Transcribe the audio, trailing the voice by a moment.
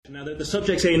Now the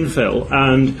subject's infill,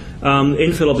 and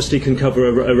infill obviously can cover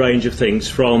a range of things,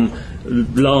 from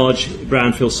large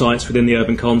brownfield sites within the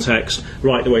urban context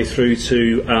right the way through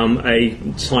to a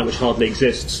site which hardly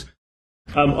exists.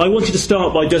 I wanted to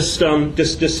start by just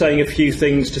saying a few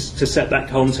things to set that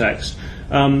context,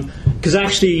 because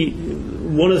actually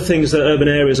one of the things that urban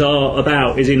areas are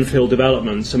about is infill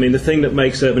development. I mean, the thing that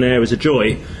makes urban areas a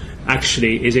joy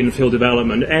actually is infill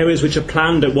development. Areas which are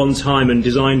planned at one time and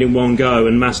designed in one go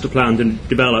and master planned and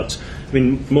developed. I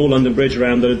mean, More London Bridge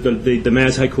around the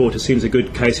Mayor's headquarters seems a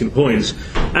good case in point.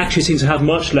 Actually seems to have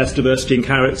much less diversity in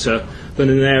character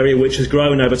than an area which has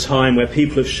grown over time, where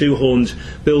people have shoehorned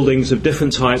buildings of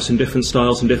different types and different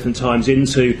styles and different times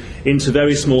into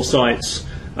very small sites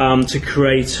to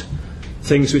create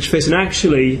things which fit. And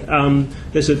actually,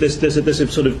 there's a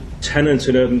sort of tenet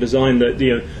in urban design that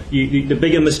the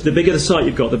bigger the site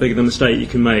you've got, the bigger the mistake you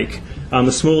can make.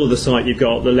 The smaller the site you've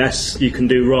got, the less you can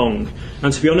do wrong.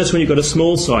 And to be honest, when you've got a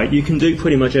small site, you can do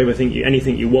pretty much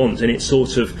anything you want, and it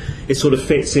sort of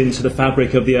fits into the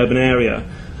fabric of the urban area.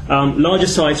 Larger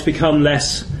sites become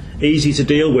less easy to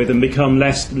deal with and become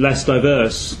less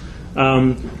diverse.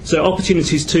 So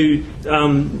opportunities to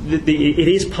it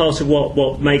is part of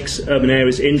what makes urban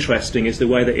areas interesting, is the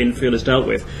way that infill is dealt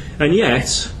with. And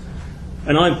yet,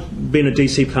 and I've been a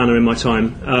DC planner in my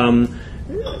time,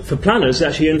 for planners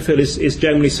actually infill is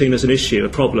generally seen as an issue, a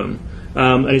problem,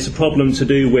 and it's a problem to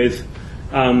do with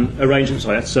arrangement.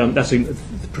 Sorry, that's a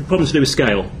problem to do with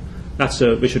scale. That's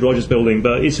a Richard Rogers building,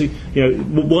 but it's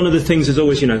one of the things is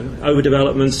always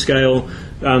overdevelopment, scale,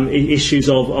 issues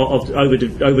of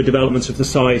overdevelopment of the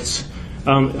site,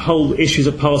 whole issues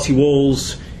of party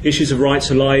walls, issues of right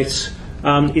to light.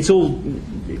 It's all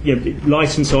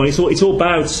light and so on. It's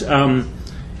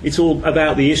all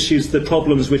about the issues, the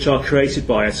problems which are created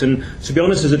by it. And to be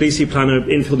honest, as a DC planner,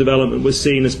 infill development was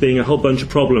seen as being a whole bunch of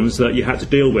problems that you had to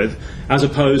deal with, as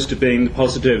opposed to being the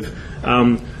positive.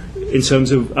 In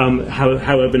terms of how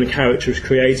urban character is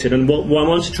created. And what I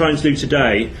want to try and do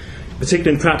today,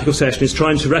 particularly in practical session, is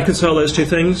trying to reconcile those two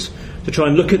things, to try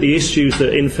and look at the issues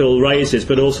that infill raises,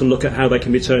 but also look at how they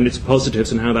can be turned into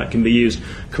positives and how that can be used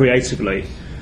creatively.